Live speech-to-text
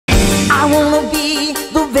I wanna be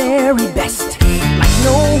the very best, like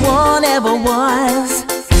no one ever was.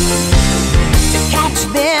 To catch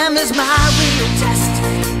them is my real test,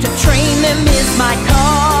 to train them is my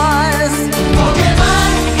cause.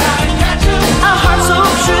 Pokémon, gotta catch 'em. A heart so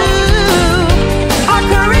true, our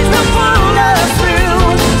courage will pull us through.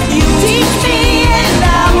 You teach me and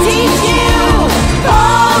I'll teach you.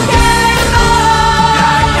 Pokémon,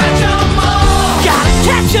 gotta catch 'em all. Gotta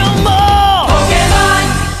catch 'em all. Pokémon.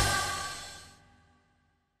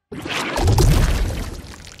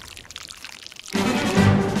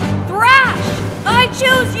 Thrash, I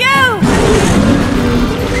choose you.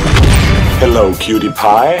 Hello, cutie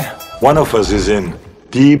pie. One of us is in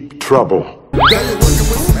deep trouble.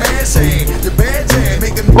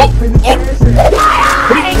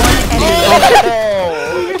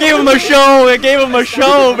 Gave him a show. It gave him a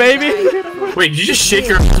show, baby. Wait, did you just shake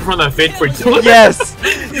your ass in front of that fake for you? Yes.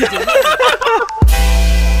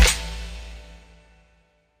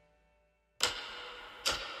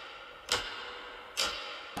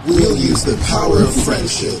 We'll use the power of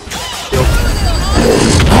friendship.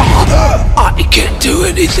 I can't do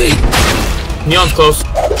anything. Neon's close.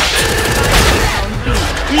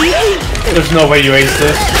 There's no way you ace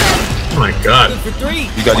this. Oh my god.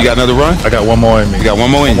 You got another run? I got one more in me. You got one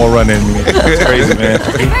more in you. One more run in me. It's crazy, man.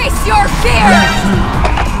 Face your fear.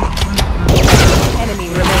 Enemy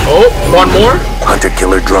remaining. Oh, one more.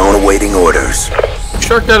 Hunter-killer drone awaiting orders.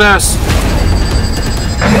 Shark that ass.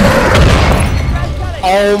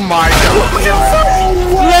 Oh my god.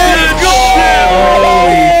 Let's go!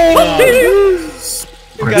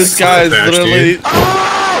 This guy is literally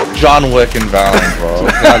John Wick and Valorant, bro.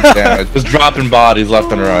 God damn it. Just dropping bodies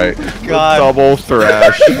left and right. God. Double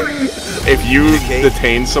thrash. If you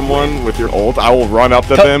detain someone with your ult, I will run up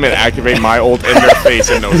to them and activate my ult in their face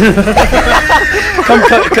and nose.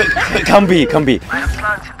 Come B. Go.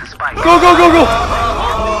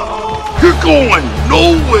 You're going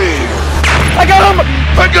nowhere. I got him.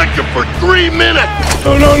 I got you for 3 minutes.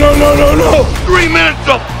 No. 3 minutes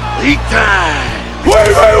of heat time.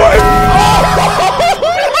 Wait.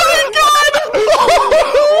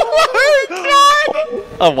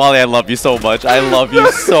 Oh, Wally, I love you so much. I love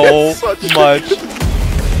you so much.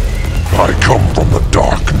 I come from the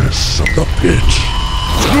darkness of the pit.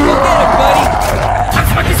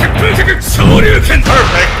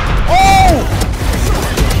 Perfect.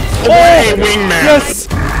 Hey, wingman. Yes.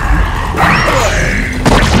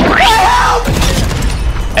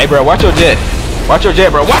 Hey, bro, watch your jet. Watch your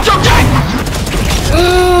jet, bro. Watch your jet!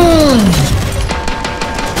 Oh!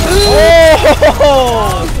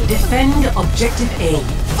 Defend objective A.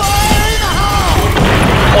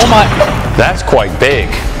 Oh my! That's quite big.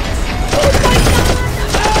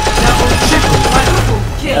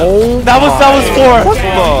 Oh, that was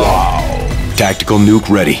 4. Tactical nuke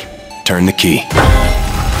ready. Turn the key.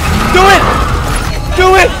 Do it!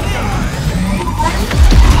 Do it!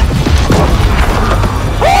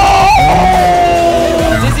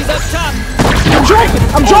 Dizzy's up top.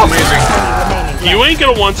 I'm jumping. You ain't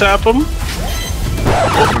gonna one-tap him.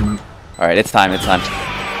 Alright, it's time. Retard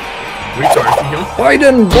for you. Fight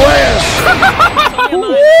and blast!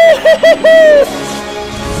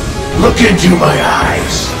 Look into my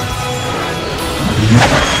eyes.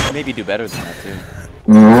 Maybe do better than that too.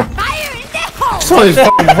 Fire in the hole. So he's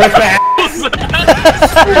fucking rip ass.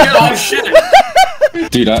 Oh shit.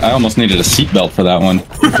 Dude, I almost needed a seatbelt for that one.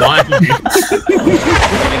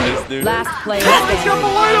 Last player standing.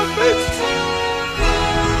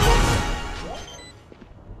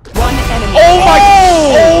 One enemy.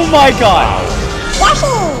 Oh my god!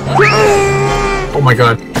 Oh my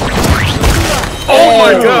god. Oh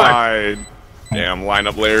my god. Damn, line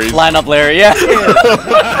up Larry. Line up Larry, yeah.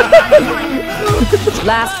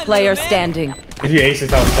 Last player standing. If you ace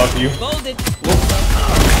this, I'll fuck you.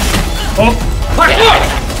 Oh my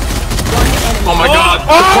god.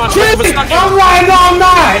 I'm riding all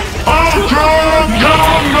night.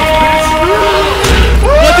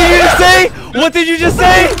 What did you just say? What did you just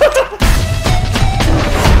say?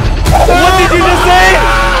 What did you just say?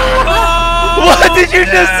 What did you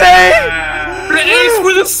just say? Ace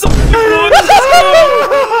with a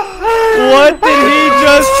What did he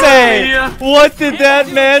just say? What did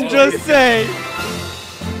that man just say?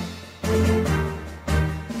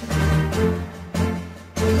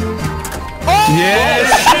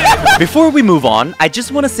 Yes. Before we move on, I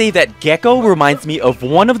just want to say that Gekko reminds me of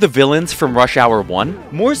one of the villains from Rush Hour 1.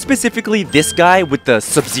 More specifically, this guy with the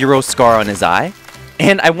Sub-Zero scar on his eye.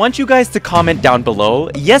 And I want you guys to comment down below,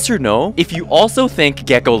 yes or no, if you also think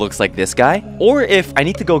Gekko looks like this guy, or if I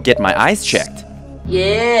need to go get my eyes checked.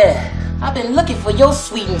 Yeah, I've been looking for your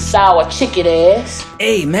sweet and sour chicken ass.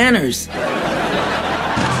 Hey, manners.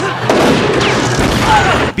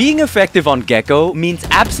 Being effective on Gekko means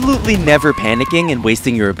absolutely never panicking and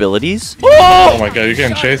wasting your abilities. Oh my god, you're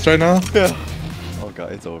getting chased right now? Yeah. Oh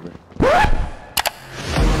god, it's over.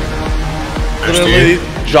 Literally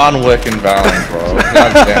John Wick and VALORANT, bro.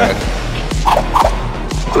 God damn it.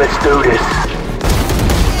 Let's do this.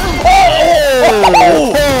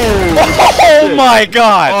 Oh my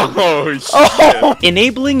god! Oh shit. Oh.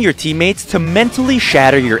 Enabling your teammates to mentally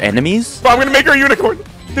shatter your enemies. I'm gonna make her a unicorn.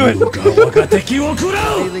 Do it.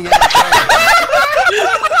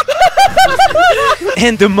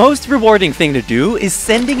 And the most rewarding thing to do is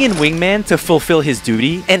sending in Wingman to fulfill his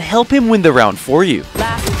duty and help him win the round for you.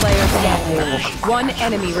 Last player standing. One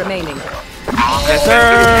enemy remaining. Yes,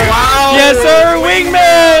 sir! Wow! Yes, sir!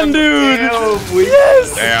 Wingman, dude!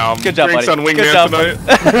 Yes! Damn. Good job, Drinks buddy. on Wingman Good job, tonight.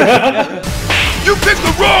 You picked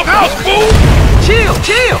the wrong house, fool! Chill,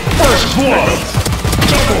 chill. First blood.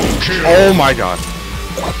 Double kill. Oh my god.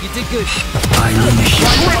 You did good.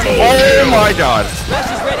 Oh my god.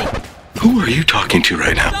 Who are you talking to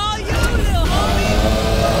right now?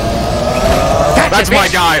 That's my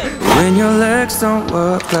guy. When your legs don't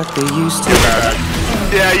work like they used to.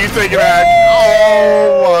 Yeah, you take it back.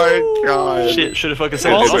 Oh my god. Shit, should have fucking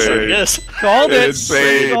said Called this. it. Yes. Called it!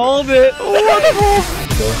 Insane. Called it! Wonderful!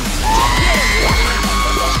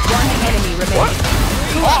 One enemy remaining.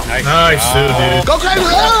 Nice, dude. Go crazy!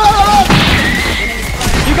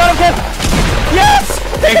 You got him, Cole! Yes!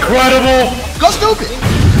 Incredible. Go stupid!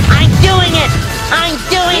 I'm doing it! I'm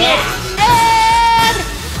doing it! And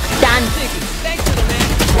done.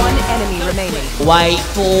 One enemy remaining. Wait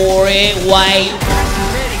for it, wait.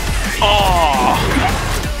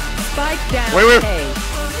 Spike down. Wait. A.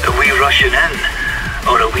 Are we rushing in?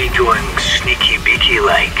 Or are we going sneaky beaky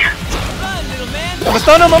like? I'm gonna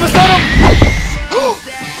stun him! I'm gonna stun him!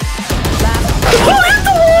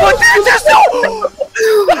 What did you just do?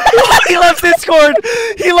 He left Discord!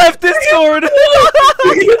 He left Discord!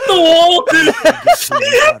 He hit the wall, dude. He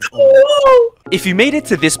hit the wall. If you made it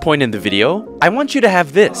to this point in the video, I want you to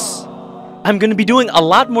have this. I'm gonna be doing a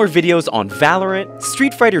lot more videos on Valorant,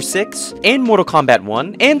 Street Fighter 6, and Mortal Kombat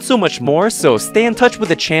 1, and so much more, so stay in touch with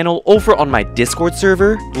the channel over on my Discord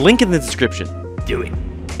server, link in the description. Do it.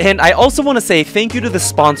 And I also want to say thank you to the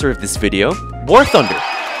sponsor of this video, War Thunder.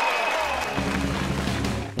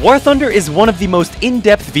 War Thunder is one of the most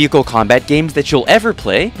in-depth vehicle combat games that you'll ever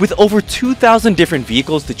play, with over 2,000 different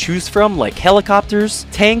vehicles to choose from like helicopters,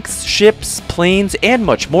 tanks, ships, planes, and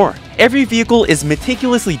much more. Every vehicle is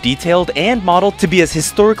meticulously detailed and modeled to be as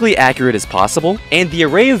historically accurate as possible, and the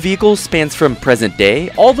array of vehicles spans from present day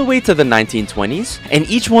all the way to the 1920s, and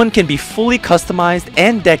each one can be fully customized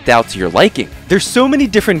and decked out to your liking. There's so many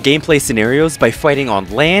different gameplay scenarios by fighting on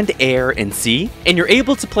land, air, and sea, and you're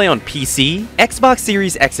able to play on PC, Xbox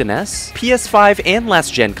Series X and S, PS5, and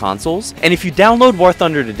last gen consoles, and if you download War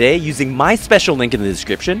Thunder today using my special link in the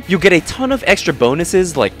description, you'll get a ton of extra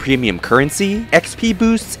bonuses like premium currency, XP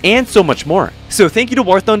boosts, and so much more. So thank you to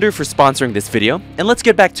War Thunder for sponsoring this video, and let's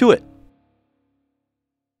get back to it.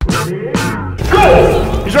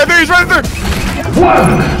 Go! He's right there, he's right there!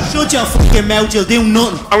 Shut your fucking mouth, you'll do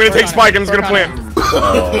nothing. I'm gonna take Spike and he's gonna plant.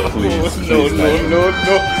 Oh, please.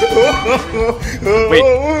 Wait.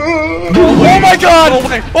 Oh my god!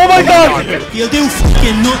 Oh my god! You'll do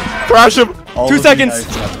fucking nothing. Crash him! 2 seconds!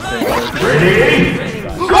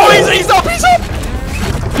 Oh, he's up, he's up!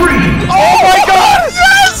 Oh my god!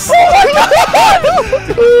 Yes! Oh my god!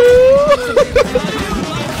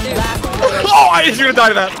 Oh, I should have died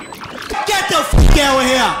to that. Get the fuck out of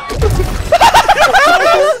here.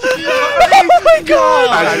 Oh my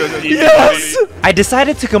god! Yes! I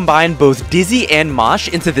decided to combine both Dizzy and Mosh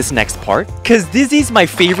into this next part, cause Dizzy's my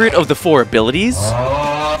favorite of the 4 abilities,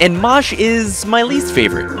 and Mosh is my least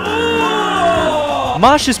favorite.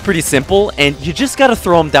 Mosh is pretty simple, and you just gotta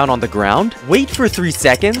throw him down on the ground, wait for 3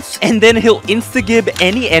 seconds, and then he'll insta-gib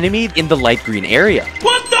any enemy in the light green area.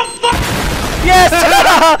 What the fuck? Yes!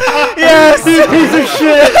 Yes! Piece of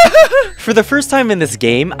shit! For the first time in this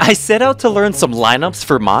game, I set out to learn some lineups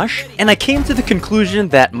for Mosh, and I came to the conclusion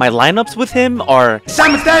that my lineups with him are...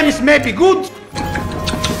 Sometimes may be good.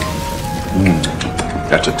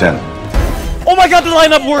 That's a 10. Oh my god, the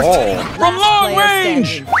lineup worked! From long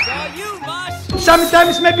range.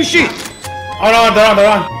 Sometimes may be shit. Hold on.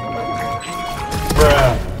 Bruh.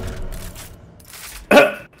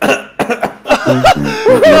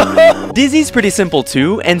 Dizzy's pretty simple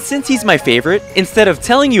too, and since he's my favorite, instead of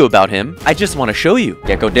telling you about him, I just want to show you.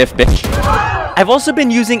 Gekko diff, bitch. I've also been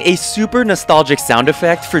using a super nostalgic sound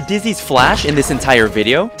effect for Dizzy's flash in this entire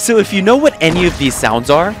video, so if you know what any of these sounds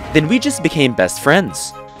are, then we just became best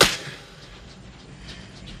friends.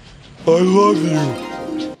 I love you.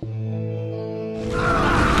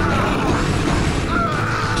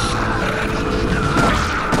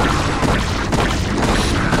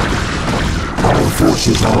 Our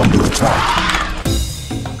forces are under attack.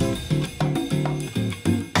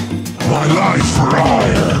 My life for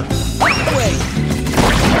hire.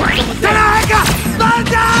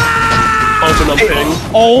 Ultimate ping.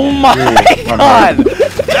 Oh my god!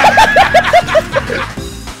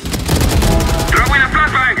 Throwing a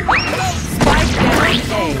flashbang!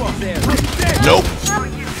 Nope.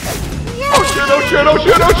 Oh shit, oh shit, oh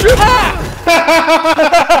shit, oh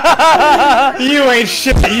shit! You ain't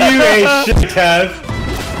shit, you ain't shit, Kev.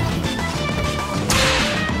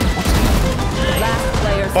 Last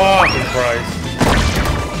player Fucking Christ.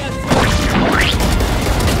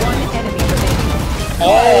 One enemy remaining.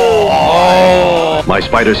 Oh! My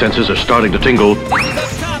spider senses are starting to tingle. One enemy.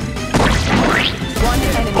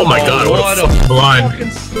 Oh my god, what a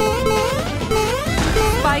blind.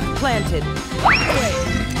 Spike planted.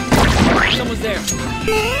 Someone's there.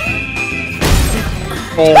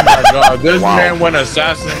 Oh my god, this man went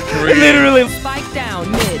Assassin's Creed. Literally. Spike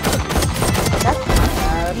down mid.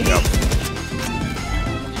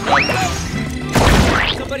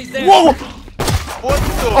 Somebody's there. Whoa!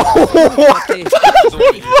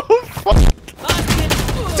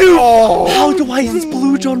 Dude, how do I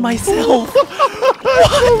splooge on myself?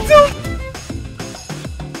 What the?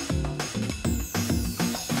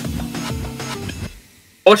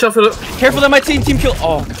 Watch out for the. Careful that my team kill.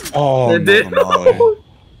 Oh, Oh, They did.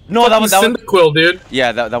 no, that was Cyndaquil, dude.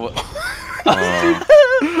 Yeah, that was.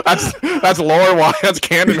 That's lore why that's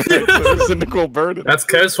canon. Cyndaquil burden. That's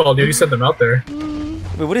Kev's fault, dude. You sent them out there.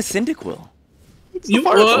 Wait, what is Cyndaquil? You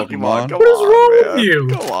Fire what? Pokemon. Come What is on, wrong man. with you?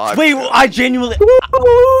 Come on. Wait, I genuinely.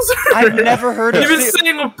 I've never heard of You've been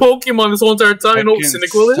saying with Pokemon this whole entire time. You know what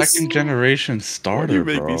Cyndaquil is? Second generation starter, You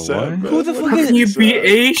make bro. me sad, man. Who the fuck How is can you be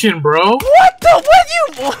Asian, bro? What the? What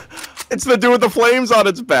you? It's the dude with the flames on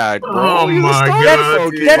its back, bro. Oh He's a my Star God,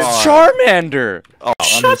 Pokemon. dude. That's Charmander. Oh,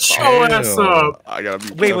 Shut your ass up. I gotta be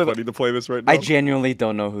Wait, careful. wait, I need to play this right now. I genuinely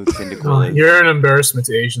don't know who Cyndaquil is. You're an embarrassment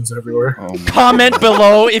to Asians everywhere. Oh my Comment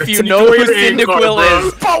below if you know who Cyndaquil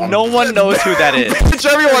Cyndaquil card, is. No one knows who that is. Bitch,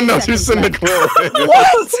 everyone knows who Cyndaquil is.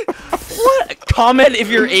 What? What? Comment if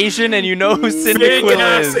you're Asian and you know who Cyndaquil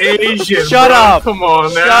Big-ass is. Asian, Shut bro. up. Come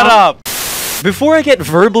on now. Shut up. Before I get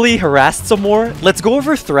verbally harassed some more, let's go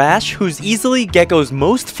over Thrash, who's easily Gekko's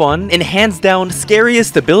most fun and hands down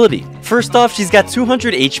scariest ability. First off, she's got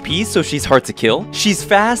 200 HP, so she's hard to kill. She's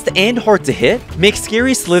fast and hard to hit, makes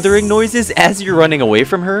scary slithering noises as you're running away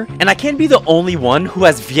from her, and I can't be the only one who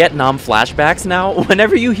has Vietnam flashbacks now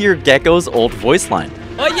whenever you hear Gekko's old voice line.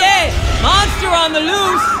 Oh yeah! Monster on the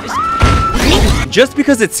loose! Just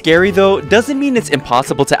because it's scary though, doesn't mean it's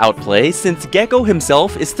impossible to outplay, since Gekko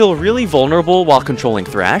himself is still really vulnerable while controlling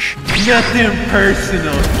Thrash. Nothing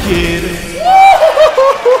personal, kid.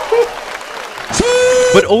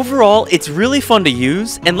 But overall, it's really fun to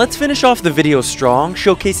use, and let's finish off the video strong,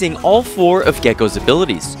 showcasing all 4 of Gekko's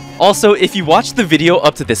abilities. Also, if you watched the video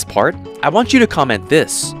up to this part, I want you to comment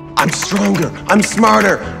this. I'm stronger. I'm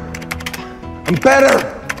smarter. I'm better.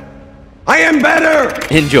 I am better.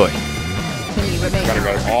 Enjoy. Gotta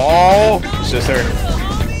go. Oh, sister.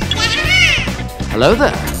 Hello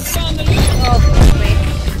there.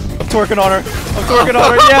 I'm twerking on her. I'm twerking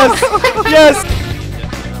on her. Yes. Yes.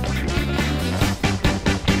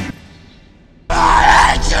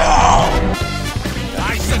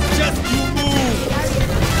 I suggest you move.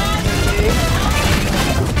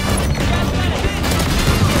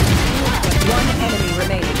 One enemy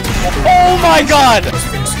remaining. Oh my god.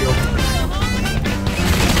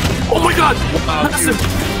 Oh my god! Massive!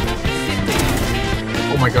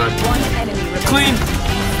 Oh my god. One enemy remaining. Clean!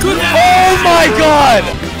 Good! Oh my god.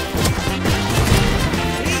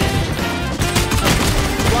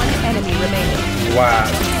 One enemy remaining. Wow.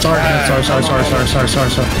 Sorry.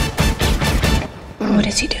 What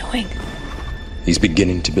is he doing? He's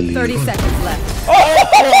beginning to believe. 30 seconds left. Oh!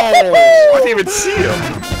 I didn't even see him.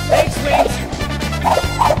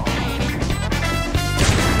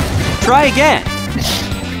 Try again.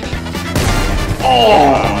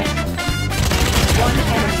 One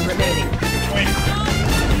enemy remaining.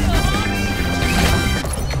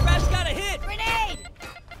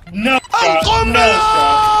 No, Scott, no,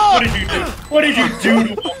 Scott. What did you do? What did you do to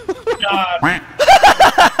him? God.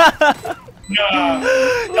 Nah.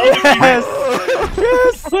 Yes.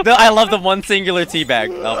 Yes. No, I love the one singular teabag.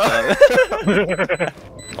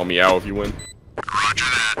 I'll meow if you win.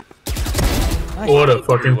 What a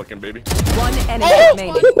fucking looking baby. One enemy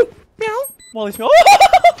remaining. Meow. Molly's meow.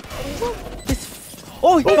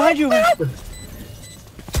 Oh, he's behind you.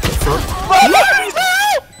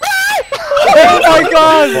 Oh my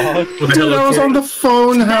god! Dude, I was on the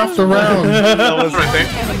phone half the round. That was one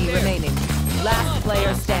enemy remaining. Last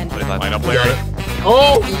player standing. Line up later.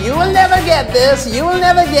 Oh! You will never get this. You will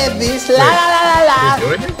never get this. La la la la la.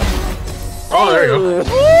 Oh, there you go.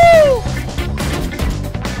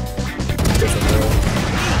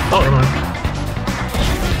 Oh, never mind.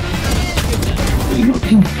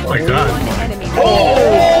 Oh my god.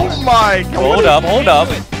 Oh my god. Hold up, hold up.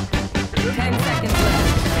 10 seconds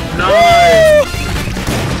left. Nice!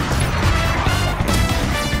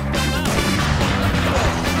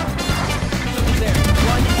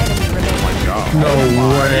 One enemy remaining. No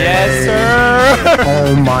way. Yes, sir.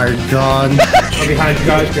 Oh my god. I'm behind you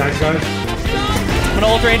guys, I'm gonna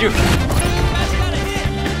ult range you.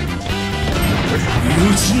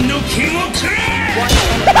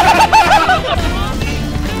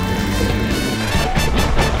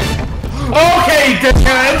 Okay,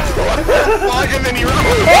 dickhead! And then he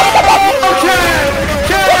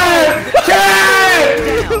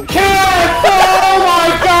Cat! Oh my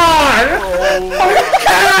god!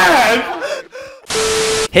 Cat!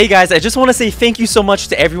 Hey guys, I just want to say thank you so much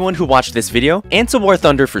to everyone who watched this video, and to War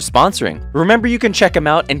Thunder for sponsoring. Remember, you can check them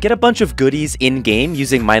out and get a bunch of goodies in-game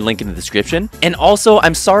using my link in the description. And also,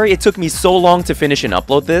 I'm sorry it took me so long to finish and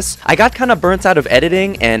upload this. I got kind of burnt out of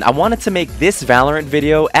editing, and I wanted to make this Valorant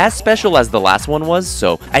video as special as the last one was,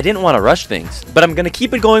 so I didn't want to rush things. But I'm gonna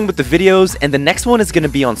keep it going with the videos, and the next one is gonna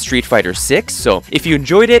be on Street Fighter 6, so if you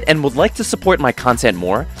enjoyed it and would like to support my content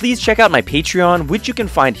more, please check out my Patreon, which you can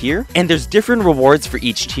find here, and there's different rewards for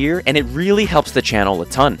each tier, and it really helps the channel a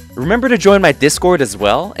ton. Remember to join my Discord as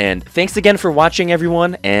well, and thanks again for watching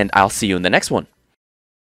everyone, and I'll see you in the next one.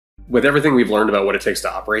 With everything we've learned about what it takes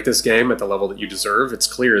to operate this game at the level that you deserve, it's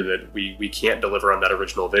clear that we can't deliver on that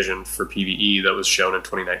original vision for PvE that was shown in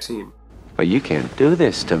 2019. But you can't do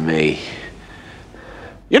this to me.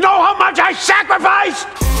 You know how much I sacrificed?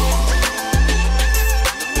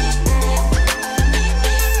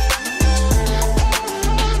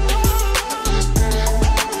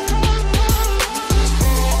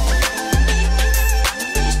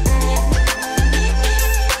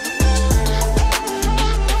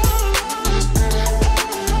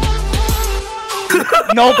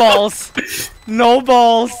 No balls. No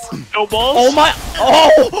balls. No balls? Oh my.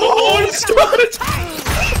 Oh! Oh,